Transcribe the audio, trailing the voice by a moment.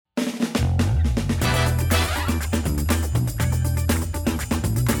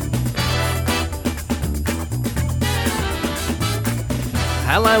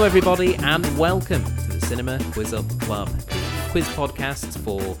Hello everybody and welcome to the Cinema Quiz Up Club, the quiz podcast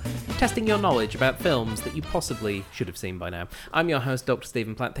for testing your knowledge about films that you possibly should have seen by now. I'm your host, Dr.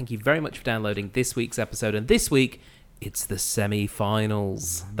 Stephen Platt. Thank you very much for downloading this week's episode, and this week it's the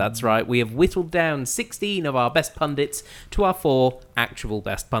semi-finals. That's right, we have whittled down 16 of our best pundits to our 4 actual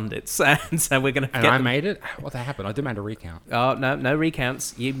best pundits. And so we're going to And I made it? What happened? I demand a recount. Oh, no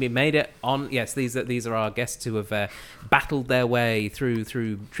recounts. You made it on... Yes, these are our guests who have battled their way through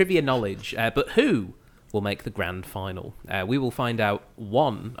trivia knowledge. But who will make the grand final? We will find out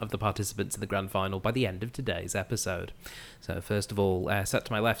one of the participants in the grand final by the end of today's episode. So first of all, set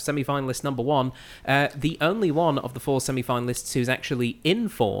to my left, semi-finalist number 1, the only one of the 4 semi-finalists who's actually in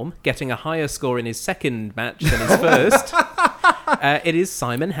form, getting a higher score in his second match than his first. It is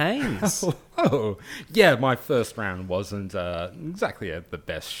Simon Haynes. Oh, yeah, my first round wasn't exactly the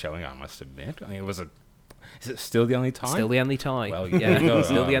best showing, I must admit. I mean, it was a... Is it still the only tie? Still the only tie. Well, yeah,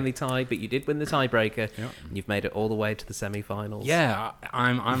 still the only tie, but you did win the tiebreaker. Yep. And you've made it all the way to the semi-finals. Yeah,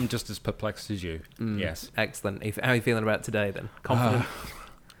 I'm just as perplexed as you. Yes. Excellent. How are you feeling about today, then? Confident?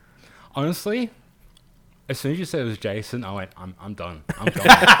 Honestly, as soon as you said it was Jason, I went, I'm done. I'm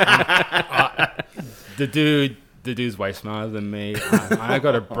done. The dude's way smarter than me. I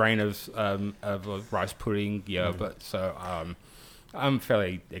got a brain of rice pudding, but so... I'm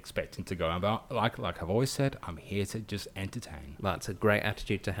fairly expecting to go about. Like I've always said, I'm here to just entertain. That's a great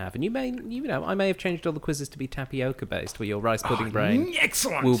attitude to have. And I may have changed all the quizzes to be tapioca based, where your rice pudding brain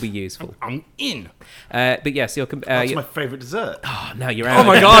excellent. Will be useful. I'm in. But yes, that's my favourite dessert. Oh no, you're out. Oh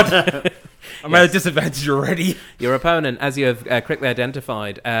my god. I'm at a disadvantage already. Your opponent, as you have correctly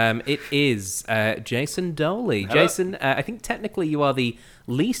identified, it is Jason Doley. Hello. Jason, I think technically you are the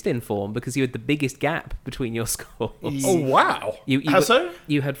least informed because you had the biggest gap between your scores. Oh wow! How so?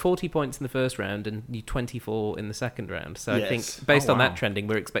 You had 40 points in the first round and you 24 in the second round. So Yes. I think based on that trending,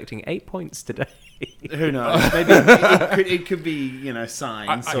 we're expecting 8 points today. Who knows? Maybe it could be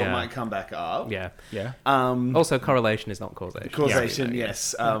signs, so yeah. it might come back up. Yeah. Yeah. Also, correlation is not causation. Causation,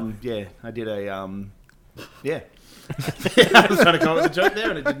 yes. I did a I was trying to come up with a joke there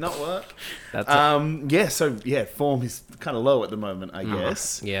and it did not work. That's form is kind of low at the moment, I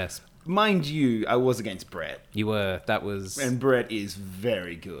guess. Yes. Mind you, I was against Brett. You were. That was... And Brett is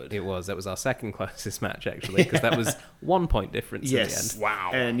very good. It was. That was our second closest match, actually, because that was 1 point difference at the end. Wow.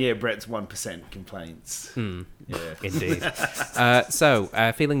 And Brett's 1% complaints. Yeah. Indeed. So,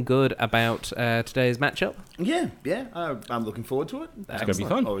 feeling good about today's matchup? Yeah. I'm looking forward to it. It's going to be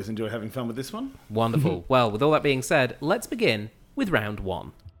fun. Always enjoy having fun with this one. Wonderful. Well, with all that being said, let's begin with round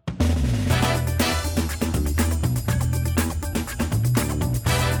 1.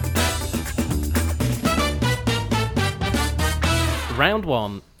 Round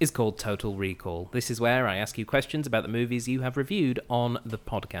 1 is called Total Recall. This is where I ask you questions about the movies you have reviewed on the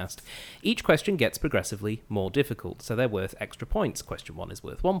podcast. Each question gets progressively more difficult, so they're worth extra points. Question 1 is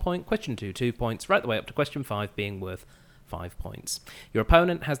worth 1 point, question 2, 2 points, right the way up to question 5 being worth 5 points. Your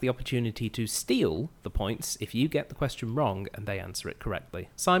opponent has the opportunity to steal the points if you get the question wrong and they answer it correctly.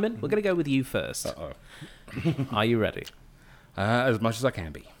 Simon, we're going to go with you first. Uh-oh. Are you ready? As much as I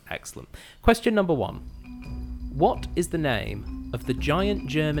can be. Excellent. Question number 1. What is the name of the giant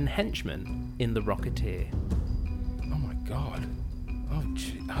German henchman in The Rocketeer? Oh my god. Oh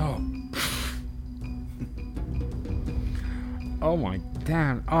gee. Oh. Oh my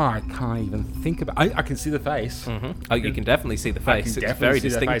damn. Oh, I can't even think about... I can see the face. Mm-hmm. Oh, you can definitely see the face. It's very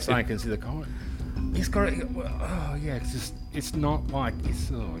distinctive. I can see the comment. It's got... Oh yeah, it's not like... It's...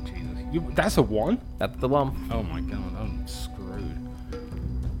 Oh Jesus. That's a 1? That's the one. Oh my god, I'm screwed.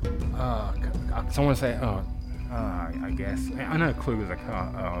 Someone say... I guess. I know Clue is a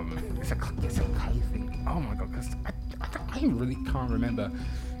car. It's a clay thing. Oh my god, because I really can't remember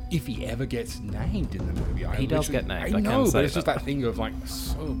if he ever gets named in the movie. He does get named. I know, but it's that. just that thing of like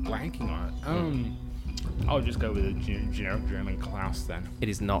so blanking on it. I'll just go with a generic German Klaus then. It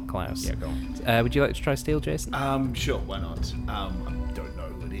is not Klaus. Yeah, go on. Would you like to try steal, Jason? Sure, why not? I don't know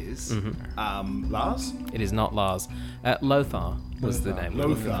who it is. Lars? It is not Lars. Lothar was the name.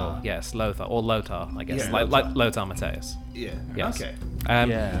 Lothar. Yes, Lothar. Or Lothar, I guess. Yeah, like Lothar Matthäus. Yeah. Yes. Okay.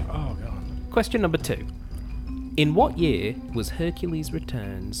 Yeah. Oh god. Question number 2. In what year was Hercules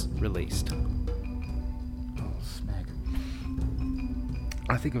Returns released? Oh, smeg.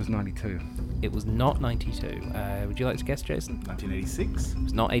 I think it was 92. It was not 92. Would you like to guess, Jason? 1986? It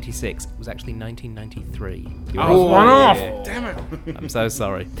was not 86. It was actually 1993. Oh, one off! Yeah. Damn it! I'm so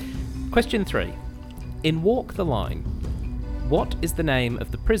sorry. Question 3. In Walk the Line, what is the name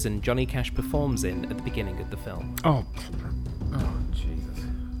of the prison Johnny Cash performs in at the beginning of the film? Oh Jesus.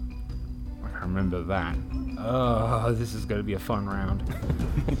 I can't remember that. This is going to be a fun round.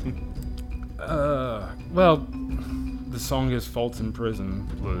 Well, the song is Folsom Prison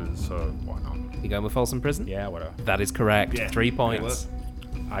Blues, so why not? You going with Folsom Prison? Yeah, whatever. That is correct. Yeah. 3 points.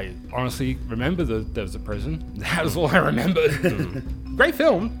 I honestly remember there was a prison. That was all I remembered. Great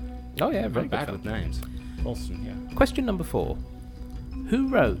film. Oh yeah, very Not good bad film. with names. Folsom, yeah. Question number 4. Who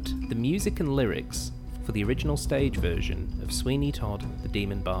wrote the music and lyrics for the original stage version of Sweeney Todd, the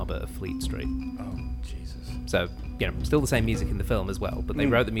Demon Barber of Fleet Street? Oh, Jesus. So, still the same music in the film as well, but they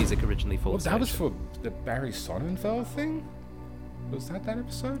wrote the music originally for Well, the that was stage. for the Barry Sonnenfeld thing? Was that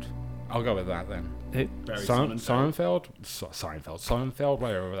episode? I'll go with that then. Who? Barry Sonnenfeld? Sonnenfeld?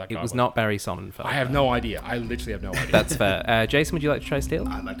 Whatever that guy It was not Barry Sonnenfeld. I have no idea. I literally have no idea. That's fair. Jason, would you like to try steal?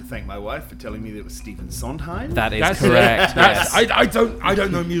 I'd like to thank my wife for telling me that it was Stephen Sondheim. That is That's correct. That's, Yes. I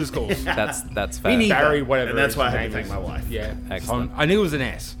don't know musicals. That's fair. Me neither. Barry, whatever. And that's why I his had to name thank is. my wife. Yeah. Excellent. I knew it was an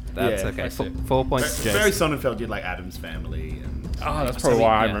S. That's Yeah, okay. that's it. 4 points to Jason. Barry Sonnenfeld did like Adam's Family. And Oh, that's probably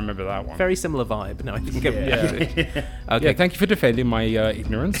why yeah. I remember that one. Very similar vibe. No, I didn't get Yeah. Okay. Yeah, thank you for defending my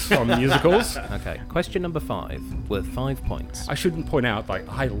ignorance on musicals. Okay. Question number 5, worth 5 points. I shouldn't point out, like,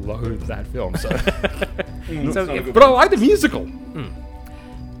 I loathe that film, so. So, if- But I like the musical.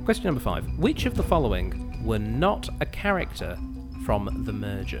 question number 5. Which of the following were not a character from The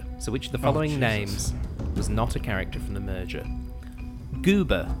Merger? So, which of the following Jesus. names was not a character from The Merger?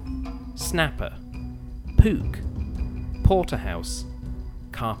 Goober, Snapper, Pook, Porterhouse,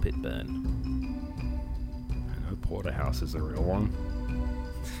 Carpetburn. I know Porterhouse is a real one.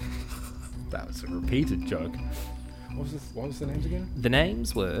 That was a repeated joke. What was the names again? The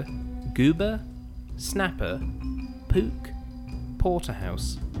names were Goober, Snapper, Pook,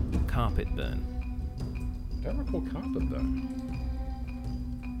 Porterhouse, Carpetburn. Don't recall Carpetburn.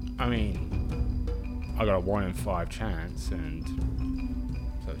 I mean, I got a 1 in 5 chance, and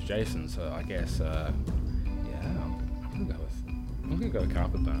so it's Jason. So I guess, yeah, I'm gonna go with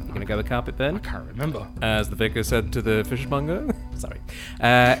Carpetburn. You're gonna go with I Carpetburn? can't remember. As the vicar said to the fishmonger. Sorry.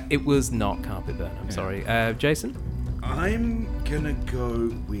 It was not Carpetburn, I'm sorry. Jason? I'm gonna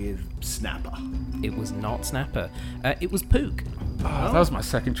go with Snapper. It was not Snapper. It was Pook. Oh, that was my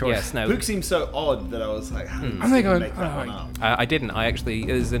second choice. Yes, no. Pook seems so odd that I was like, how did I'm you going, make that one up? I didn't. I actually,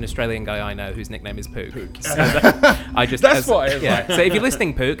 there's an Australian guy I know whose nickname is Pook. I just, That's why it's yeah. like- So if you're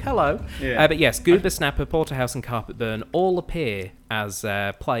listening, Pook, hello. Yeah. But yes, Goober, Snapper, Porterhouse, and Carpetburn all appear as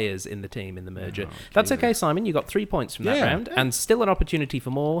players in the team in the merger. That's okay, Simon. You got 3 points from that Yeah. round, and still an opportunity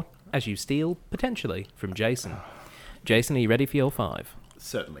for more as you steal potentially from Jason. Jason, are you ready for your 5?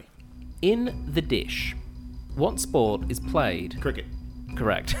 Certainly. In the dish, what sport is played? Cricket.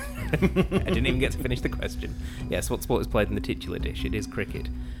 Correct. I didn't even get to finish the question. Yes, what sport is played in the titular dish? It is cricket.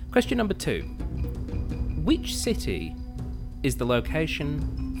 Question number 2. Which city is the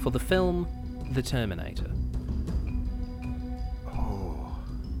location for the film The Terminator? Oh.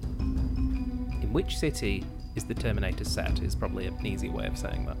 In which city is The Terminator set? Is probably an easy way of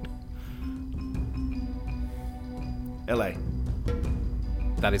saying that. LA.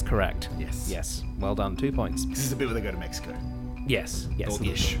 That is correct. Yes. Yes. Well done. 2 points. This is the bit where they go to Mexico. Yes. Yes. Or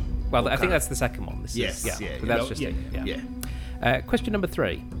ish. Well, I Or think kind that's the second one. This Yes, is, yeah, but that's yeah, just yeah, it. Yeah. Question number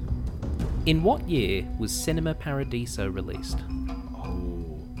 3. In what year was Cinema Paradiso released?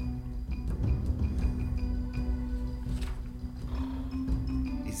 Oh.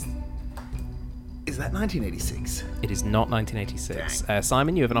 Is that 1986? It is not 1986.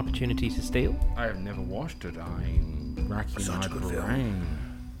 Simon, you have an opportunity to steal. I have never watched it. I'm racking Such my a good film. brain.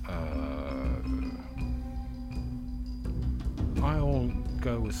 I'll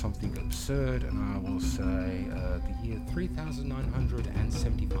go with something absurd, and I will say the year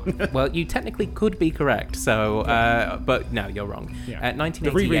 3975. Well, you technically could be correct, so but no, you're wrong. Yeah.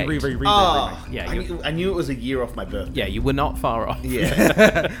 1988. Oh, Yeah, I knew it was a year off my birthday. Yeah, you were not far off.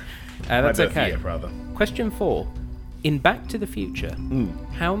 Yeah. That's my okay. Year, brother. Question 4. In Back to the Future,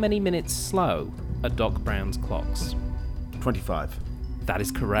 how many minutes slow are Doc Brown's clocks? 25. That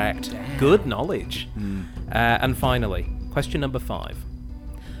is correct. Good knowledge. And finally, question number 5.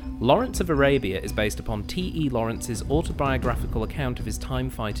 Lawrence of Arabia is based upon T.E. Lawrence's autobiographical account of his time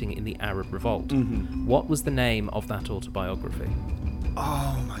fighting in the Arab Revolt. What was the name of that autobiography?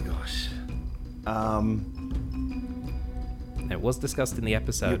 Oh my gosh. It was discussed in the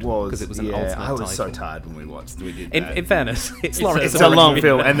episode It was because it was an yeah, alternate I was title. so tired when we did In, that. in fairness, it's Lawrence. It's of a long Arabia.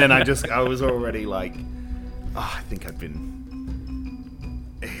 film, and then I was already like, I think I've been.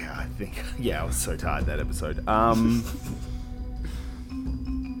 Yeah, I was so tired that episode.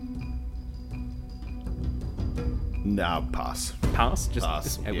 No, pass. Pass. Just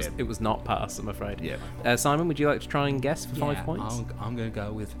Pass, It was. yeah. It was not pass. I'm afraid. Yeah. Simon, would you like to try and guess for 5 points? I'm going to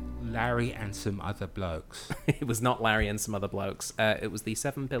go with Larry and some other blokes. It was not Larry and some other blokes. It was the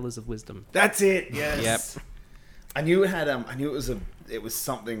 7 Pillars of Wisdom. That's it. Yes. Yep. I knew it had. I knew it was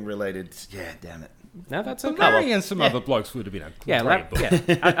something related. Yeah. Damn it. No, that's But okay. Larry and some other blokes would have been a great book.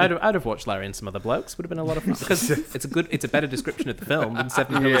 I'd have watched Larry and some other blokes. Would have been a lot of fun because it's a better description of the film than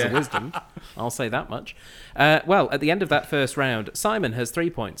 7 Pillars of Wisdom. I'll say that much. Well, at the end of that first round, Simon has 3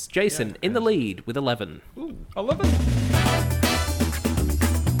 points. Jason in the lead with 11. Ooh, 11.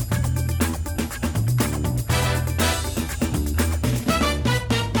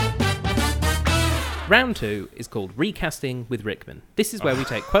 Round 2 is called Recasting with Rickman. This is where we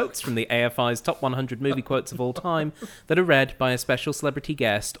take quotes from the AFI's top 100 movie quotes of all time that are read by a special celebrity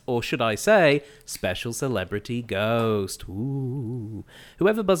guest, or should I say, special celebrity ghost. Ooh.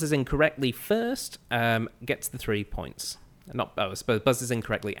 Whoever buzzes in correctly first gets the 3 points. I suppose buzzes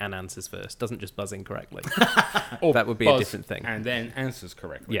incorrectly and answers first. Doesn't just buzz incorrectly. That would be a different thing. And then answers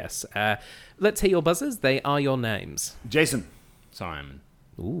correctly. Yes. Let's hear your buzzers. They are your names. Jason. Simon.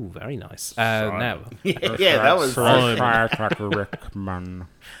 Ooh, very nice. Now. Yeah, that was. Rickman.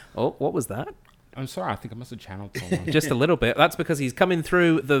 Oh, what was that? I'm sorry, I think I must have channeled someone. Just a little bit. That's because he's coming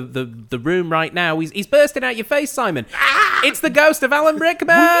through the room right now. He's bursting out your face, Simon. It's the ghost of Alan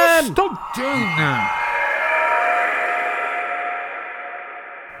Rickman! Stop doing that!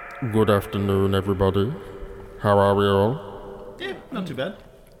 Good afternoon, everybody. How are we all? Yeah, not too bad.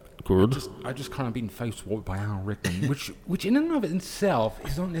 Good. I just kind of been face swapped by Alan Rickman, which in and of itself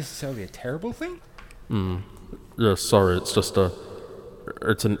is not necessarily a terrible thing. Yes, sorry, it's just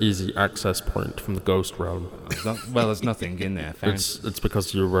it's an easy access point from the ghost realm. Well, there's nothing in there. It's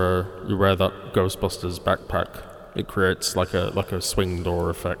because you wear that Ghostbusters backpack. It creates like a swing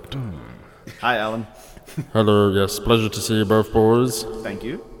door effect. Hi, Alan. Hello, yes, pleasure to see you both, boys. Thank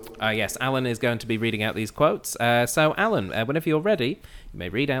you. Yes, Alan is going to be reading out these quotes. So, Alan, whenever you're ready, you may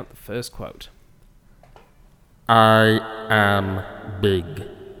read out the first quote. I am big.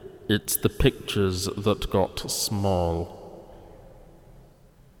 It's the pictures that got small.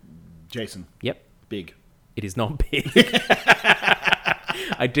 Jason. Yep. Big. It is not big.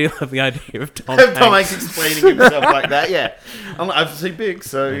 I do love the idea of Tom Tom Hanks. Hanks explaining himself like that, yeah. I've seen big,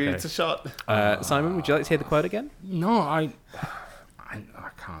 so it's a shot. Simon, would you like to hear the quote again? No, I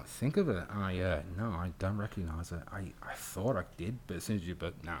can't think of it. No, I don't recognize it. I thought I did, but as soon as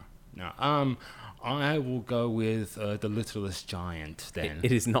no. I will go with The Littlest Giant then.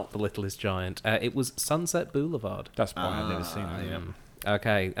 It is not The Littlest Giant. It was Sunset Boulevard. That's why I've never seen it. Yeah.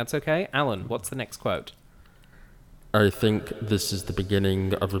 Okay, that's okay. Alan, what's the next quote? I think this is the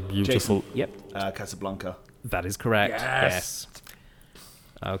beginning of a beautiful... Jason. Yep. Casablanca. That is correct. Yes.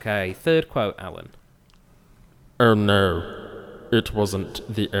 Okay, third quote, Alan. Oh no, it wasn't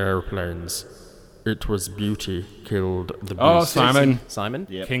the airplanes. It was beauty killed the beast. Oh, Simon. Simon?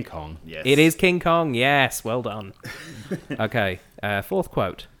 Yep. King Kong. Yes. It is King Kong, yes, well done. Okay, fourth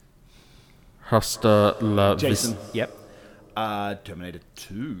quote. Hasta la Jason. Yep. Terminator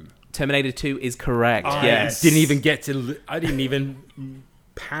 2. Terminator 2 is correct, yes. I didn't even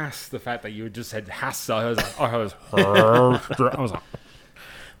pass the fact that you just said Hassa. I was like,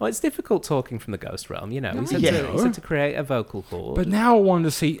 Well, it's difficult talking from the ghost realm, you know. He said to create a vocal cord. But now I want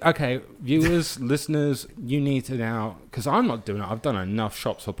to see, okay, viewers, listeners, you need to now, because I'm not doing it, I've done enough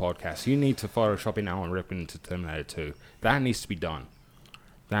shops for podcasts. You need to Photoshop in Alan Rickman to Terminator 2. That needs to be done.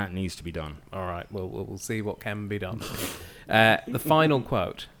 All right, well, we'll see what can be done. The final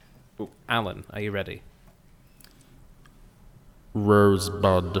quote. Alan, are you ready?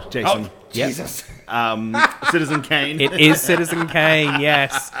 Rosebud. Jason. Yep. Jesus. Citizen Kane. It is Citizen Kane,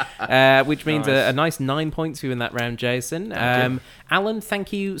 yes. Which means a nice 9 points for you in that round, Jason. Alan,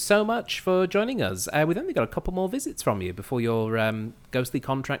 thank you so much for joining us. We've only got a couple more visits from you before your ghostly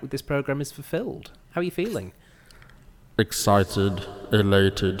contract with this program is fulfilled. How are you feeling? Excited,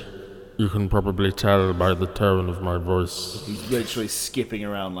 elated. You can probably tell by the tone of my voice. He's literally skipping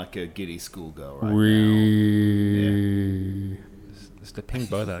around like a giddy schoolgirl right It's the ping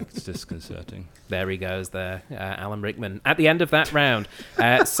bow that's disconcerting. There he goes there, Alan Rickman. At the end of that round,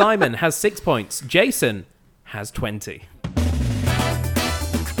 Simon has 6 points. Jason has 20.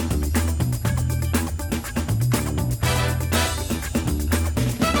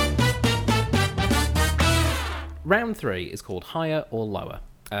 Round 3 is called Higher or Lower.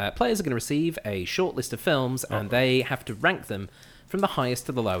 Players are going to receive a short list of films, and they have to rank them from the highest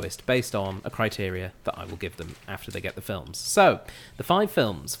to the lowest based on a criteria that I will give them after they get the films. So, the 5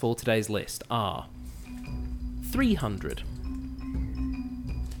 films for today's list are 300,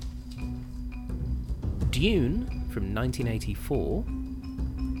 Dune from 1984,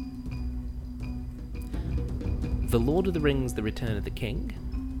 The Lord of the Rings: The Return of the King,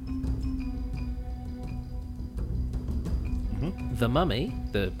 The Mummy,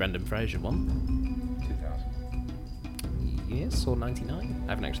 the Brendan Fraser one. 2000. Yes, or 99? I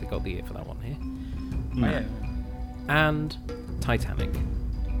haven't actually got the year for that one here. Oh, yeah. And Titanic.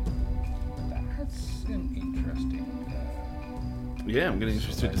 That's an interesting. Yeah, I'm getting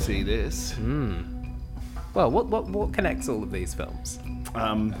interested to see this. Well, what connects all of these films?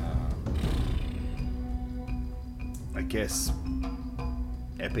 I guess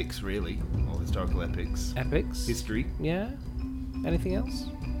epics, really, or historical epics. Epics? History. Yeah? Anything else?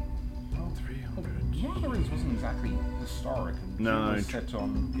 Oh, 300. Lord of the Rings wasn't exactly historic. And No. was set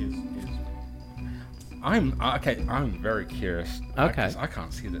on is. I'm very curious. Okay. I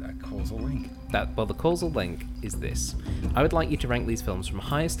can't see that causal link. The causal link is this. I would like you to rank these films from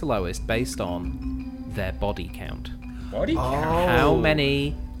highest to lowest based on their body count. Body count. How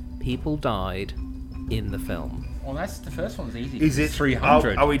many people died in the film? Well, that's the first one's easy. Is it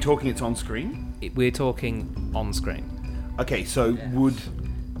 300? Are we talking it's on screen? We're talking on screen. Okay, so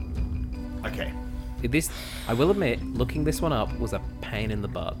Okay. This, I will admit, looking this one up was a pain in the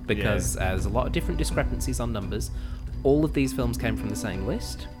butt because there's a lot of different discrepancies on numbers. All of these films came from the same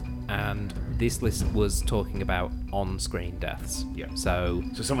list, and this list was talking about on-screen deaths. Yeah. So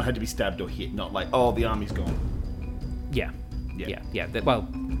someone had to be stabbed or hit, not like, oh, the army's gone. yeah.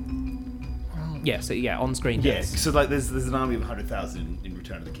 So on-screen Yeah, deaths. so like there's an army of 100,000 in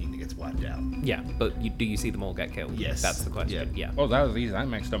Return of the King that gets wiped out. Yeah, but do you see them all get killed? Yes. That's the question. Yeah. Yeah. Oh, that was easy. That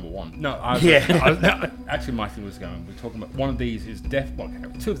makes number one. No, actually, my thing was going. We're talking about one of these is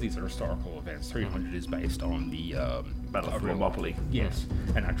two of these are historical events. 300 is based on the Battle of Thermopylae. Yes,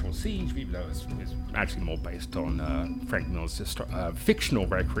 an actual siege, even though it's actually more based on Frank Miller's fictional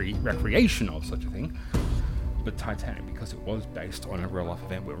recreation of such a thing. But Titanic, because it was based on a real-life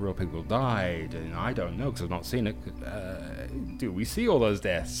event where real people died, and I don't know because I've not seen it. Do we see all those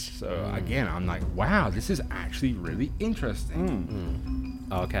deaths? So again, I'm like, wow, this is actually really interesting.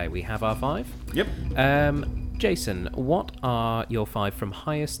 Okay, we have our 5. Yep. Jason, what are your 5 from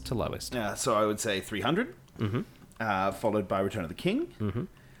highest to lowest? So I would say 300, followed by Return of the King,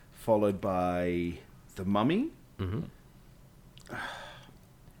 followed by The Mummy,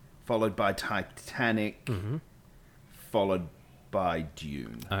 followed by Titanic, followed by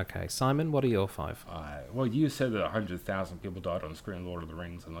Dune. Okay, Simon, what are your 5? Well, you said that 100,000 people died on screen in Lord of the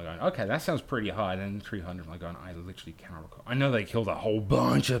Rings, and I'm going, okay, that sounds pretty high. Then 300, I'm going, I literally cannot recall. I know they killed a whole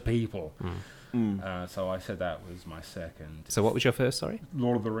bunch of people. So I said that was my second. So what was your first, sorry?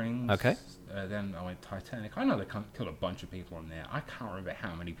 Lord of the Rings. Okay. Then I went Titanic. I know they killed a bunch of people on there. I can't remember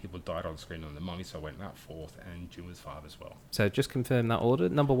how many people died on screen on The Mummy, so I went that 4th, and Dune was 5 as well. So just confirm that order.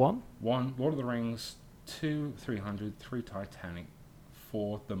 Number 1? 1, Lord of the Rings. 2, 300. 3, Titanic.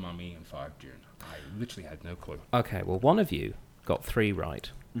 4, The Mummy, and 5, Dune. I literally had no clue. Okay, well, one of you got 3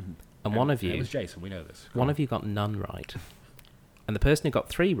 right. And one of you... It was Jason, we know this. One of you got none right. And the person who got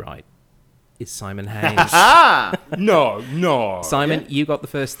 3 right is Simon Haynes. No. Simon, you got the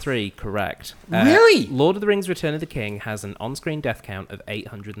first 3 correct. Really? Lord of the Rings Return of the King has an on-screen death count of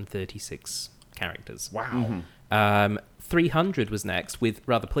 836 characters. Wow. 300 was next with,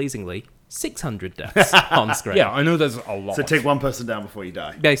 rather pleasingly, 600 deaths on screen. Yeah, I know there's a lot. So take one person down before you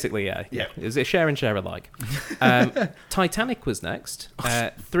die. Basically, yeah. Yeah. It was a share and share alike. Titanic was next.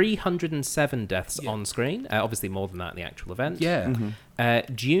 307 deaths on screen. Obviously more than that in the actual event. Yeah.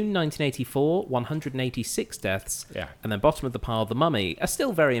 June 1984, 186 deaths. Yeah. And then bottom of the pile, The Mummy, a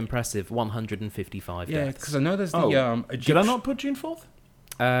still very impressive 155 Yeah, deaths. because I know there's Oh, the... did I not put June 4th?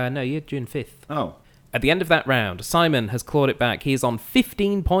 No, you're June 5th. Oh. At the end of that round, Simon has clawed it back. He is on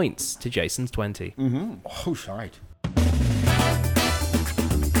 15 points to Jason's 20. Oh, shite.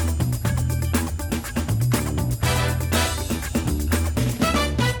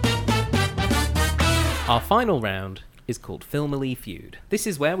 Our final round is called Filmily Feud. This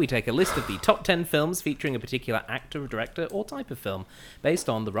is where we take a list of the top 10 films featuring a particular actor, director, or type of film based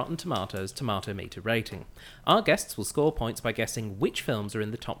on the Rotten Tomatoes tomato meter rating. Our guests will score points by guessing which films are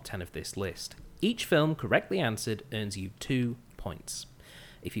in the top 10 of this list. Each film correctly answered earns you 2 points.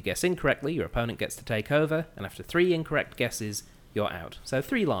 If you guess incorrectly, your opponent gets to take over, and after 3 incorrect guesses, you're out. So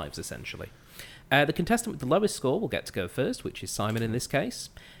 3 lives, essentially. The contestant with the lowest score will get to go first, which is Simon in this case.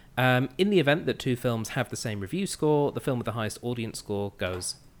 In the event that 2 films have the same review score, the film with the highest audience score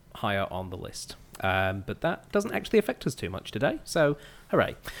goes higher on the list. But that doesn't actually affect us too much today, so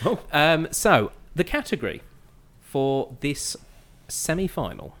hooray. So, the category for this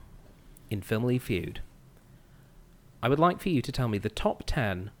semi-final in Filmily Feud, I would like for you to tell me the top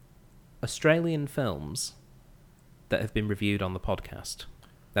 10 Australian films that have been reviewed on the podcast.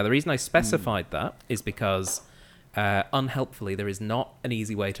 Now, the reason I specified that is because unhelpfully, there is not an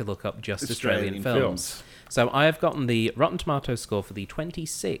easy way to look up just Australian Australian films. films. So I have gotten the Rotten Tomatoes score for the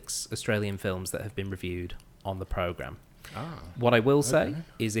 26 Australian films that have been reviewed on the programme. What I will say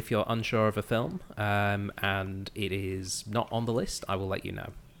is if you're unsure of a film and it is not on the list, I will let you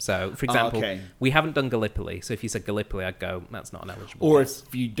know. So, for example, we haven't done Gallipoli, so if you said Gallipoli, I'd go, that's not an eligible Or guess.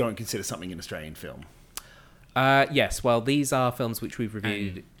 if you don't consider something an Australian film. Yes, well, these are films which we've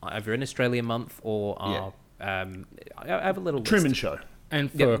reviewed either in Australian month or are... I have a little Truman list. Show. And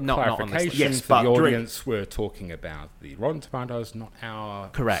for not on this list. clarification Yes, for but the during- audience, we're talking about the Rotten Tomatoes, not our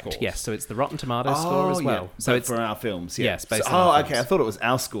Correct, scores. yes. So it's the Rotten Tomatoes score as well. So So it's... for our films, Yes, based so, on our okay. films. I thought it was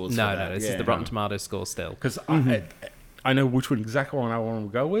our scores. No, for that. this is the Rotten Tomatoes score still. Because I know which one exactly one I want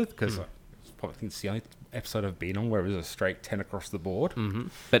to go with, because I probably think it's the only episode I've been on where it was a straight 10 across the board. Mm-hmm.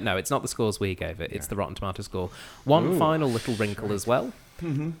 But no, it's not the scores we gave it. It's the Rotten Tomatoes score. One final little wrinkle as well.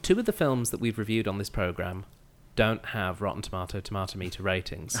 Two of the films that we've reviewed on this programme don't have Rotten Tomato meter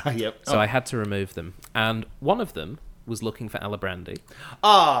ratings. Yep. So I had to remove them. And one of them was Looking for Alibrandi.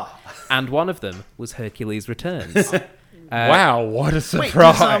 And one of them was Hercules Returns. Wow, what a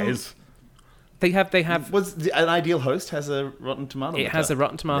surprise! They have. An Ideal Host has a Rotten Tomato. It has a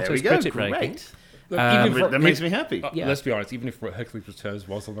Rotten Tomatoes There we go. critic Great. rating. Look, That makes me happy. Yeah. Let's be honest, even if Hercules Returns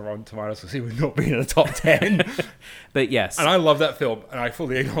was on the Rotten Tomatoes, it would not be in the top 10. But yes. And I love that film, and I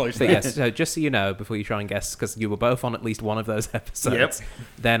fully acknowledge But that. yes, so just so you know, before you try and guess, because you were both on at least one of those episodes,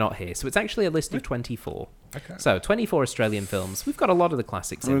 they're not here. So it's actually a list of 24. Okay. So 24 Australian films. We've got a lot of the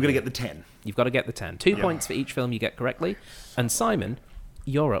classics in We're going to here. get the 10. You've got to get the 10. 2 points for each film you get correctly. And Simon,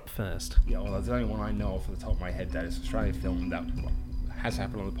 you're up first. Yeah, well, that's the only one I know off the top of my head that is an Australian film that has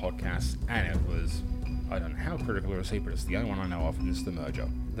happened on the podcast, and it was, I don't know how critical it received, but it's the only one I know of, and it's The Merger.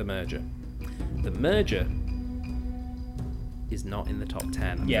 The Merger. The Merger is not in the top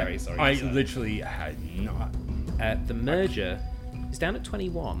 10. I'm very sorry to I say. literally had not. The Merger is down at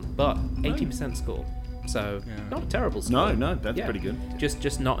 21, but 80% score. So not a terrible score. No, that's pretty good.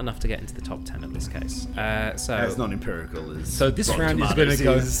 Just not enough to get into the top 10 in this case. So As non-empirical as So this Rotten round is going to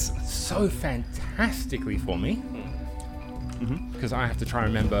Tomatoes go is. so fantastically for me, because I have to try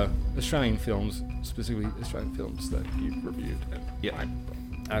and remember Australian films, specifically Australian films that you've reviewed.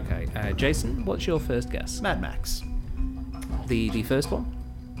 okay, Jason, what's your first guess? Mad Max. The first one?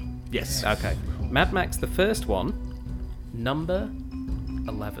 Yes. Okay, Mad Max, the first one, number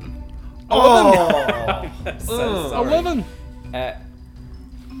 11. Oh! So sorry. 11! An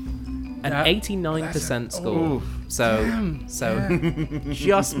 89% score. So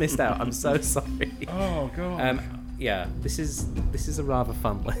just missed out. I'm so sorry. Oh god. Yeah, this is a rather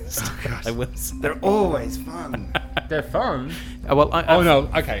fun list. I will say. They're always fun. They're fun. Well, Oh no,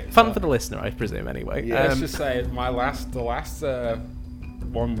 okay. fun for the listener, I presume. Anyway, Let's just say the last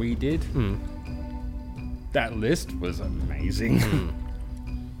one we did. That list was amazing.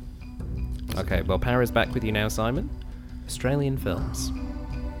 Okay, well, power is back with you now, Simon. Australian films.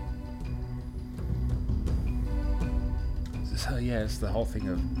 So yeah, it's the whole thing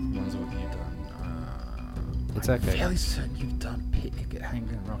of ones that you've done. It's I'm okay. fairly certain you've done Picnic at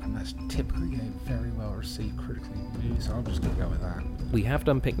Hanging Rock, and that's typically a very well received critically movie. So I'm just gonna go with that. We have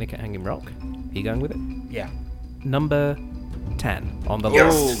done Picnic at Hanging Rock. Are you going with it? Yeah. Number 10 on the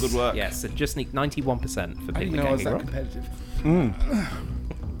Yes. list. Oh, good work. Yes, so just need 91% for I Picnic didn't know it was Hanging that Rock. competitive.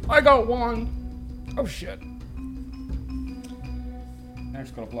 I got one. Oh shit. Now I've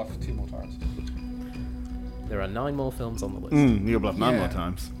just got to bluff 2 more times. There are 9 more films on the list. You'll bluff 9 Yeah. more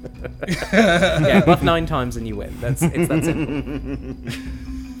times. Yeah, bluff 9 times and you win. It's that simple.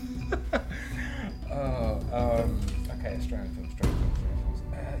 Okay, Australian films.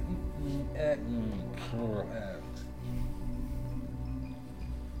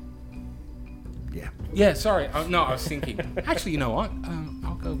 Yeah, sorry. No, I was thinking. Actually, you know what?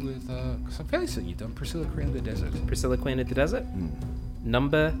 I'll go with. Because I'm fairly certain you've done Priscilla, Queen of the Desert. Priscilla, Queen of the Desert.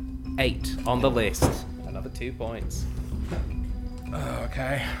 Number 8 on the list. Another 2 points.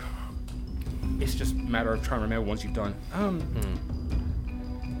 Okay. It's just a matter of trying to remember ones you've done.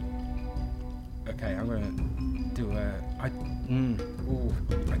 Okay, I'm gonna do I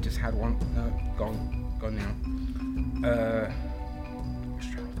just had one. No, gone now.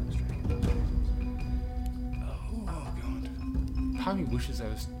 Australian. Oh god. Part of me wishes there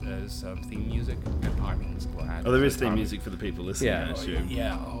was theme music, and part of me was glad. Oh, there is theme music for the people listening, Yeah. I assume.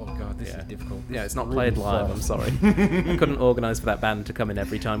 Yeah. Oh god, this is difficult. Yeah, it's not Really played live, fun. I'm sorry. I couldn't organise for that band to come in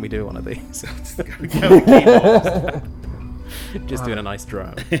every time we do one of these. Just doing a nice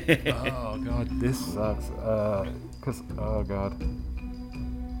drone. Oh god, this sucks. Oh god.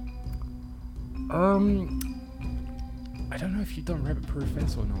 I don't know if you've done Rabbit Proof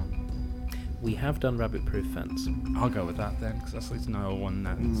Fence or not. We have done Rabbit-Proof Fence. I'll go with that then, because that's at least another one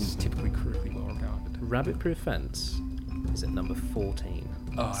that's typically critically well regarded. Rabbit-Proof Fence is at number 14.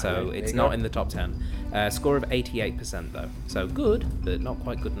 Oh, So there it's you not go. in the top 10. Score of 88% though. So good, but not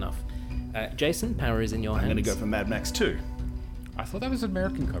quite good enough. Jason, power is in your I'm hands. going to go for Mad Max 2. I thought that was an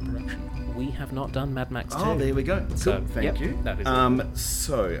American co-production. We have not done Mad Max 2. Oh, there we go. So, Cool, thank yep, you. that is it.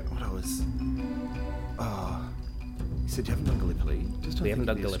 So, what I was... you said you haven't done Gallipoli. Just We haven't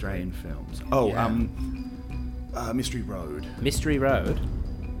done the Gallipoli. Australian films. Oh, Yeah. Mystery Road. Mystery Road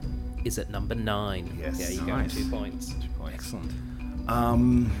is at number 9. Yes. There you Nice. go, 2 points. Excellent.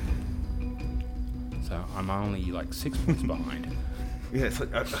 Um, So I'm only like 6 points behind. yeah, it's like...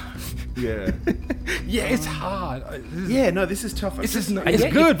 yeah. Yeah, it's hard. Yeah, no, this is tough. This is Just- not- And It's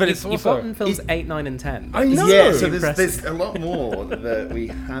yet good, but you've it's also- gotten films 8, 9, and 10. I know. Yeah, so Impressive. there's a lot more that we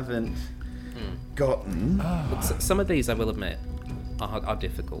haven't gotten. Some of these, I will admit, are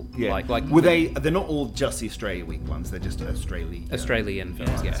difficult. Yeah. Like Were they're not all just the Australia Week ones, they're just Australian Australian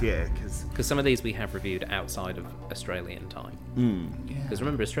films, yeah. Yeah, because Because some of these we have reviewed outside of Australian time. Because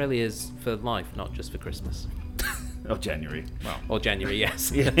remember, Australia is for life, not just for Christmas. oh, January. Well, Or January,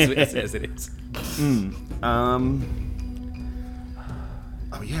 yes. Yeah. Yes, it is.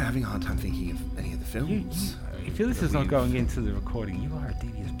 Oh yeah, having a hard time thinking of any of the films. if this is not going into the recording, you are a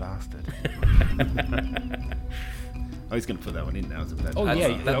devious bastard. Oh, he's going to put that one in now. Isn't that? Oh, yeah,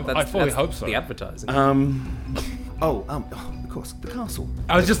 I fully that's hope so. The advertising. Of course, The Castle.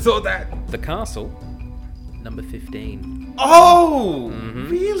 I just thought that. The Castle, number 15. Oh,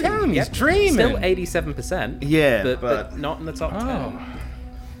 really? Tell him he's Yep. dreaming. Still 87%. Yeah, but but- not in the top 10. Oh.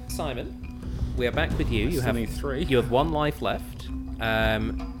 Simon, we are back with you. You still have need 3. You have 1 life left,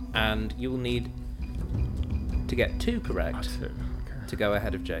 and you will need to get 2 correct Okay. to go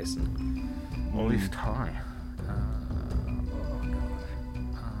ahead of Jason. Well, at least tie.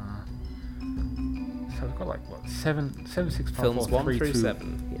 So we've got like what 7, 6, 5, Films 4, 1 3, through 2.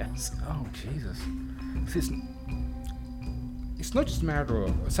 7. Yes. Oh Jesus! It's not just a matter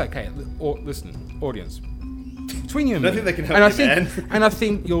of. It's okay. Listen, audience. Between you and I me, think they can help and I you, think, man. and I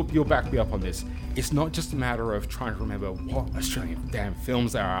think you'll back me up on this. It's not just a matter of trying to remember what Australian damn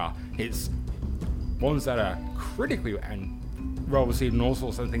films there are. It's ones that are critically and well received and all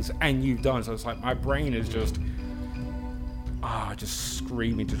sorts of things, and you've done. So it's like my brain is just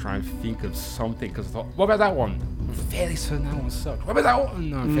screaming to try and think of something because I thought, what about that one? I'm fairly certain that one sucked. What about that one?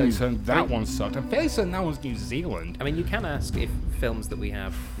 No, I'm fairly certain that one sucked. I'm fairly certain that one's New Zealand. I mean, you can ask if films that we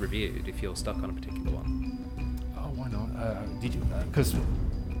have reviewed, if you're stuck on a particular one. Oh, why not? Did you? Because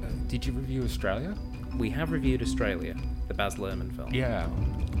did you review Australia? We have reviewed Australia, the Baz Luhrmann film. Yeah.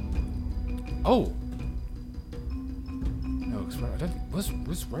 Oh. No, because I don't think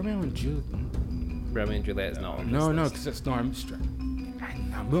was Romeo and Juliet. Romeo and Juliet is not on this No, list. because it's not Australian.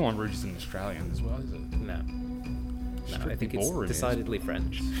 Moulin Rouge isn't Australian as well, is it? No. No, I Strictly think it's boring, is it? decidedly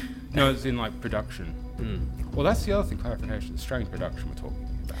French. No, it's in like production. Well, that's the other thing. Clarification: Australian production we're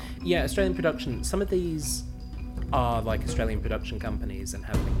talking about. Yeah, Australian production. Some of these are like Australian production companies and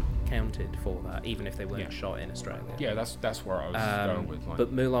have been counted for that, even if they weren't Yeah. shot in Australia. Yeah, that's where I was going with. Like,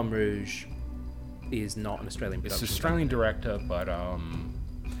 But Moulin Rouge is not an Australian it's production. an Australian director, but Oh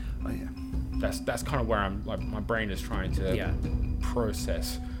yeah. that's kind of where I'm like my brain is trying to Yeah.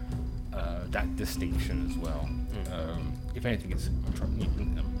 process that distinction as well. If anything,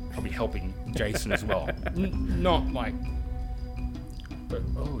 I'm probably helping Jason as well. Not like, but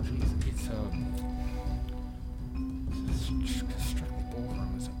oh jeez, it's Strictly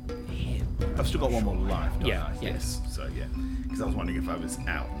Ballroom is a hit. I've still got one more life. don't Yeah, I? yes. So yeah, because I was wondering if I was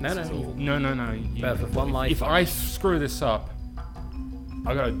out. No, This is no, all- No. Perfect. One life. If I screw this up,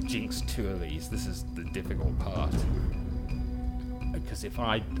 I gotta jinx 2 of these. This is the difficult part. Because if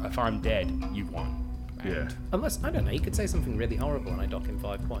I'm dead, you've won. Yeah. Unless, I don't know, you could say something really horrible and I dock him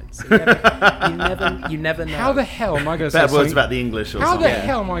 5 points. You never know. How the hell am I gonna say Bad words something? about the English or How something. the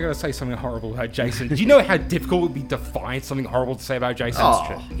hell am I going to say something horrible about Jason? Do you know how difficult it would be to find something horrible to say about Jason?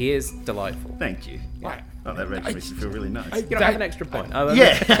 Oh. He is delightful. Thank you. Right. Oh, that makes me feel really nice. You don't have an extra point.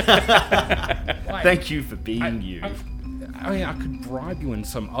 yeah. Like, Thank you for being you. I mean, I could bribe you in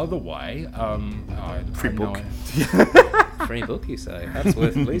some other way. Free book. Free book, you say? That's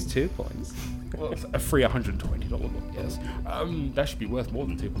worth at least 2 points. Well, a free $120 book, yes. That should be worth more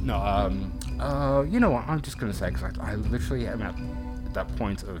than 2 points. No, you know what? I'm just going to say, because I literally am at that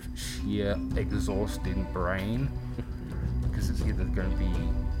point of sheer exhausting brain. Because it's either going to be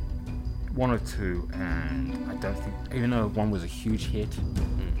 1 or 2, and I don't think, even though 1 was a huge hit,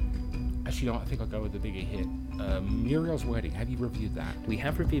 actually, no, I think I'll go with the bigger hit. Muriel's Wedding. Have you reviewed that? We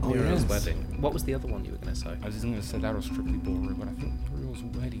have reviewed Oh, Muriel's yes. Wedding. What was the other one you were going to say? I was going to say that was Strictly Ballroom, but I think Muriel's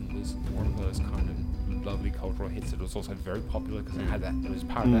Wedding was one of those kind of lovely cultural hits. It was also very popular because it had that. It was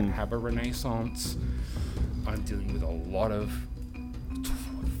part of that ABBA renaissance. I'm dealing with a lot of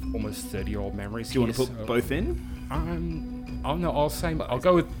almost 30-year-old memories. Do you want to put both in? I'll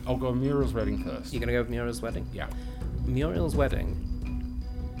go with Muriel's Wedding first. You're going to go with Muriel's Wedding? Yeah. Muriel's Wedding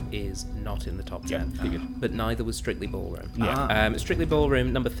is not in the top 10. Figured. But neither was Strictly Ballroom. Yeah. Strictly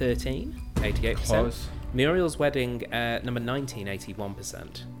Ballroom, number 13, 88%. Close. Muriel's Wedding, number 19,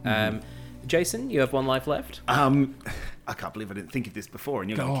 81%. Jason, you have one life left. I can't believe I didn't think of this before, and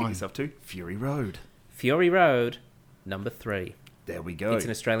you're going to kick yourself too. Fury Road. Fury Road, number 3. There we go. It's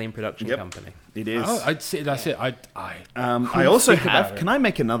an Australian production company. It is. Oh, I'd say that's it. I also have... Can I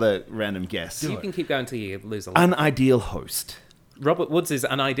make another random guess? You can keep going until you lose a lot. An ideal host. Robert Woods is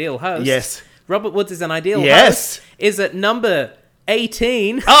an ideal host. Yes. Robert Woods is an ideal Yes. host. Is at number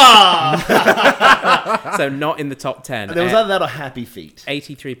 18. Ah! So not in the top 10. There was either that or Happy Feet.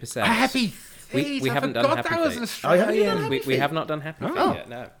 83%. Happy Feet. We I haven't done forgot Happy that was Feet. Australian. We have not done Happy Feet yet,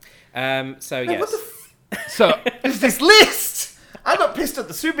 no. So, Hey, yes. what the So, is this list? I got pissed at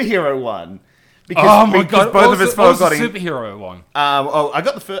the superhero one. Because, oh my because god! both of us what was the got in. superhero one? I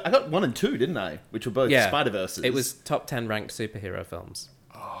got I got 1 and 2, didn't I? Which were both Spider-Verses. It was top 10 ranked superhero films.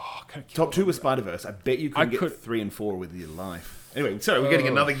 Top 2 was Spider-Verse. I bet you couldn't get 3 and 4 with your life. Anyway, sorry, we're getting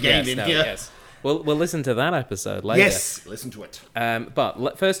another game in here. Yes. We'll listen to that episode later. Yes, listen to it.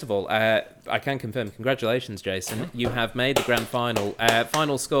 But first of all, I can confirm. Congratulations, Jason. You have made the grand final.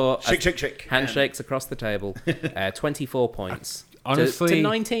 Final score. Shake. Handshakes across the table. 24 points. Honestly, to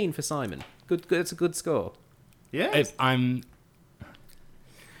 19 for Simon. Good. It's a good score. Yeah.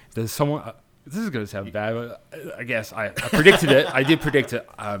 There's someone. This is going to sound bad, but I guess I predicted it. I did predict it.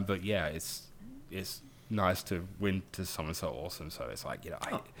 But yeah, it's nice to win to someone so awesome. So it's like,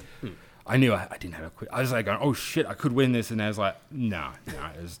 I knew I didn't have a quick. I was like going, oh shit, I could win this, and I was like, no.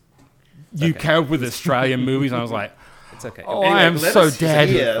 You came up with Australian movies, and I was like, it's okay. Oh, I am so dead.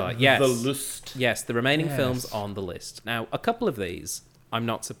 Yes. The list. Yes, the remaining films on the list. Now, a couple of these, I'm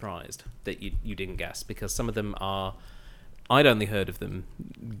not surprised that you didn't guess, because some of them are... I'd only heard of them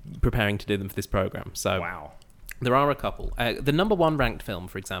preparing to do them for this program. So wow. There are a couple. The number 1 ranked film,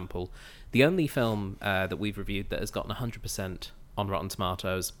 for example, the only film that we've reviewed that has gotten 100% on Rotten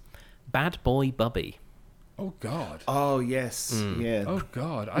Tomatoes, Bad Boy Bubby. Oh, God. Oh, yes. Yeah. Oh,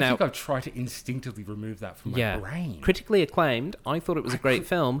 God. I think I've tried to instinctively remove that from my brain. Critically acclaimed. I thought it was a great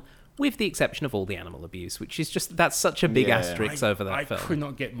film, with the exception of all the animal abuse, which is just... That's such a big asterisk over that film. I could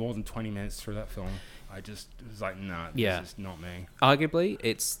not get more than 20 minutes through that film. It was like, no, this is not me. Arguably,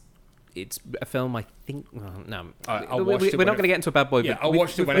 it's a film, I think... Well, no. We're not going to get into a Bad Boy. Yeah, but I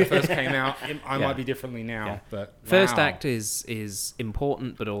watched it when it first came out. I might be differently now. Yeah. But First act is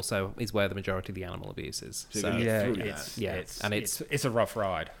important, but also is where the majority of the animal abuse is. So it's a rough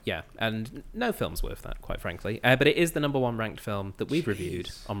ride. Yeah, and no film's worth that, quite frankly. But it is the number 1 ranked film that we've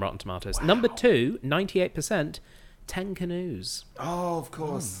reviewed on Rotten Tomatoes. Wow. Number 2, 98%, 10 Canoes. Oh, of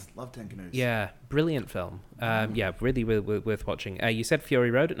course. Love 10 Canoes. Yeah, brilliant film. Really worth watching. You said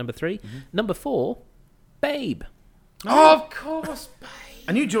Fury Road at number 3. Mm-hmm. Number 4, Babe. Oh, of course, Babe.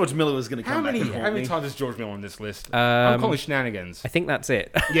 I knew George Miller was going to come back and haunt How many me. times is George Miller on this list? I'm calling shenanigans. I think that's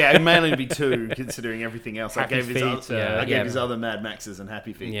it. Yeah, it may only be 2, considering everything else. I gave his other Mad Maxes and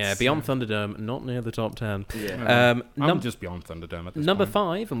Happy Feet. Yeah, Beyond Thunderdome, not near the top 10. Yeah. I'm just beyond Thunderdome at this Number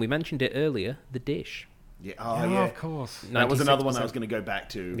point. 5, and we mentioned it earlier, The Dish. Yeah. Of course. That was another one I was going to go back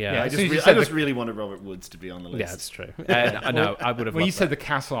to. Yeah. I just really wanted Robert Woods to be on the list. Yeah, that's true. I know. I would have. When you said that. the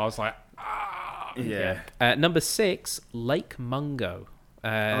castle, I was like, Yeah. Number 6, Lake Mungo.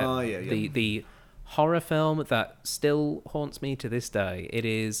 The horror film that still haunts me to this day. It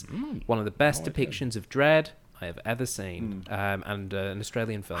is one of the best depictions of dread I have ever seen, and an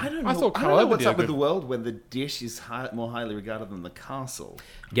Australian film. I don't know what's up with the world when The Dish is more highly regarded than The Castle.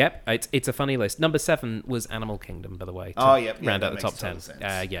 Yep, it's a funny list. Number 7 was Animal Kingdom, by the way. Round out the top 10.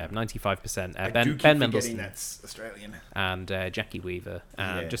 95%. Ben Mendelsohn. That's Australian. And Jackie Weaver,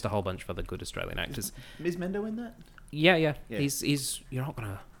 and just a whole bunch of other good Australian actors. Is Mendo in that? Yeah. He's you're not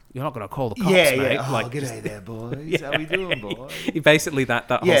gonna call the cops, mate. Oh, like, g'day there, boys. How we doing, boys? Basically, that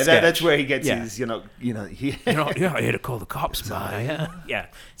whole sketch. That's where he gets his. You're not here to call the cops, mate. Yeah,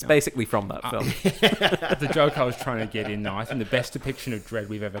 it's basically from that film. The joke I was trying to get in, though, I think the best depiction of dread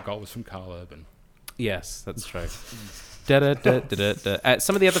we've ever got was from Carl Urban. Yes, that's true.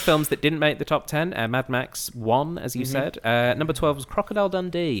 Some of the other films that didn't make the top 10, Mad Max 1, as you said. Number 12 was Crocodile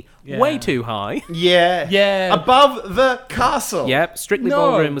Dundee. Yeah. Way too high. Yeah. Yeah. Above the castle. Yep. Strictly No.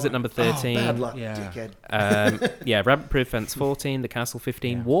 Ballroom was at number 13. Bad luck, Yeah. dickhead. Rabbit Proof Fence 14, The Castle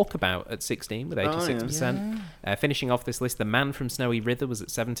 15, Walkabout at 16 with 86%. Finishing off this list, The Man from Snowy River was at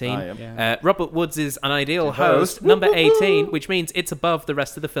 17. Oh, yeah. Yeah. Robert Woods' An Ideal Host. Host, number 18, which means it's above the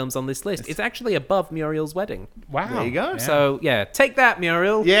rest of the films on this list. It's actually above Muriel's Wedding. Wow. There you go. Yeah. So, yeah, take that,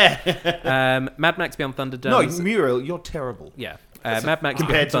 Muriel. Yeah. Mad Max Beyond No, Thunderdome. Muriel, you're terrible. Yeah. Mad Max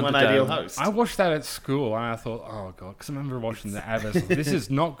Compared to Beyond An Ideal Thunderdome. Host. I watched that at school and I thought, oh god, because I remember watching the Ava. This is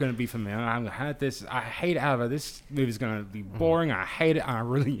not going to be for me. I had this. I hate Ava. This movie's going to be boring. I hate it. And I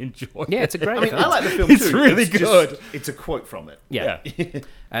really enjoy it. Yeah, it's a great I mean, film. I like the film It's too. really just- good. it's a quote from it. Yeah.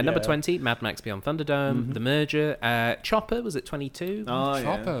 Number Yeah. 20, Mad Max Beyond Thunderdome, The Merger. Chopper was at 22. Oh, yeah.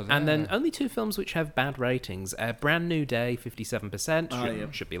 Chopper, And then yeah. only two films which have bad ratings. Brand New Day,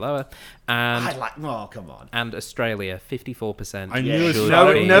 57%. Should be lower. And I like. Oh, come on. and Australia, 54%. I knew it should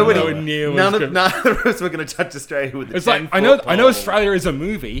was be Nobody lower. knew none was of us were going to touch Australia with the It's like 10-foot I know pole. Australia is a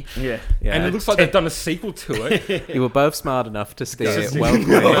movie, Yeah. Yeah. and it looks like they've done a sequel to it. You were both smart enough to steer Just- well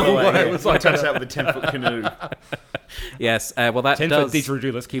clear. It was like touch that with a 10-foot canoe. Yes, well that 10 does... foot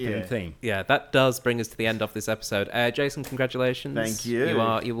didgeridoo. Let's keep it in Yeah. theme. Yeah, that does bring us to the end of this episode. Jason, congratulations. Thank you.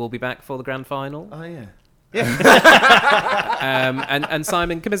 You will be back for the grand final. Oh yeah. And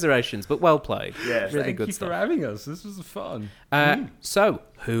Simon, commiserations, but well played. Yeah. Really Thank good you stuff. for having us. This was fun. So,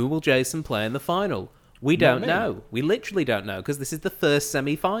 who will Jason play in the final? We don't me. know. We literally don't know because this is the first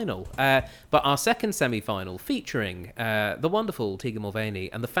semi-final. But our second semi-final, featuring the wonderful Tegan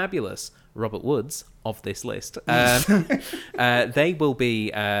Mulvaney and the fabulous Robert Woods of this list, they will be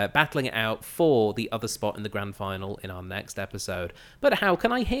battling it out for the other spot in the grand final in our next episode. But how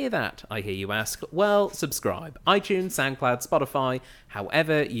can I hear that, I hear you ask? Well, subscribe. iTunes, SoundCloud, Spotify,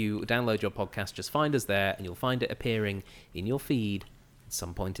 however you download your podcast, just find us there and you'll find it appearing in your feed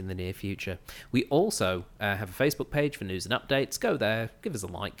some point in the near future. We also have a Facebook page for news and updates. Go there, give us a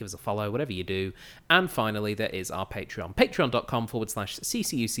like, give us a follow, whatever you do. And finally, there is our Patreon,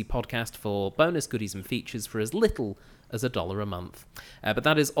 patreon.com/CQUC podcast for bonus goodies and features for as little as $1 a month. But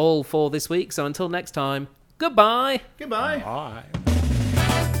that is all for this week. So until next time, goodbye. Goodbye.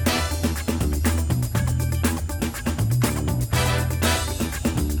 Bye.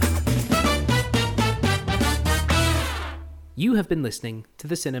 You have been listening to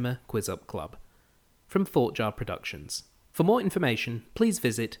the Cinema Quiz Up Club from Thoughtjar Productions. For more information, please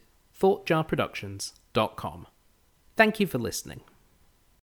visit thoughtjarproductions.com. Thank you for listening.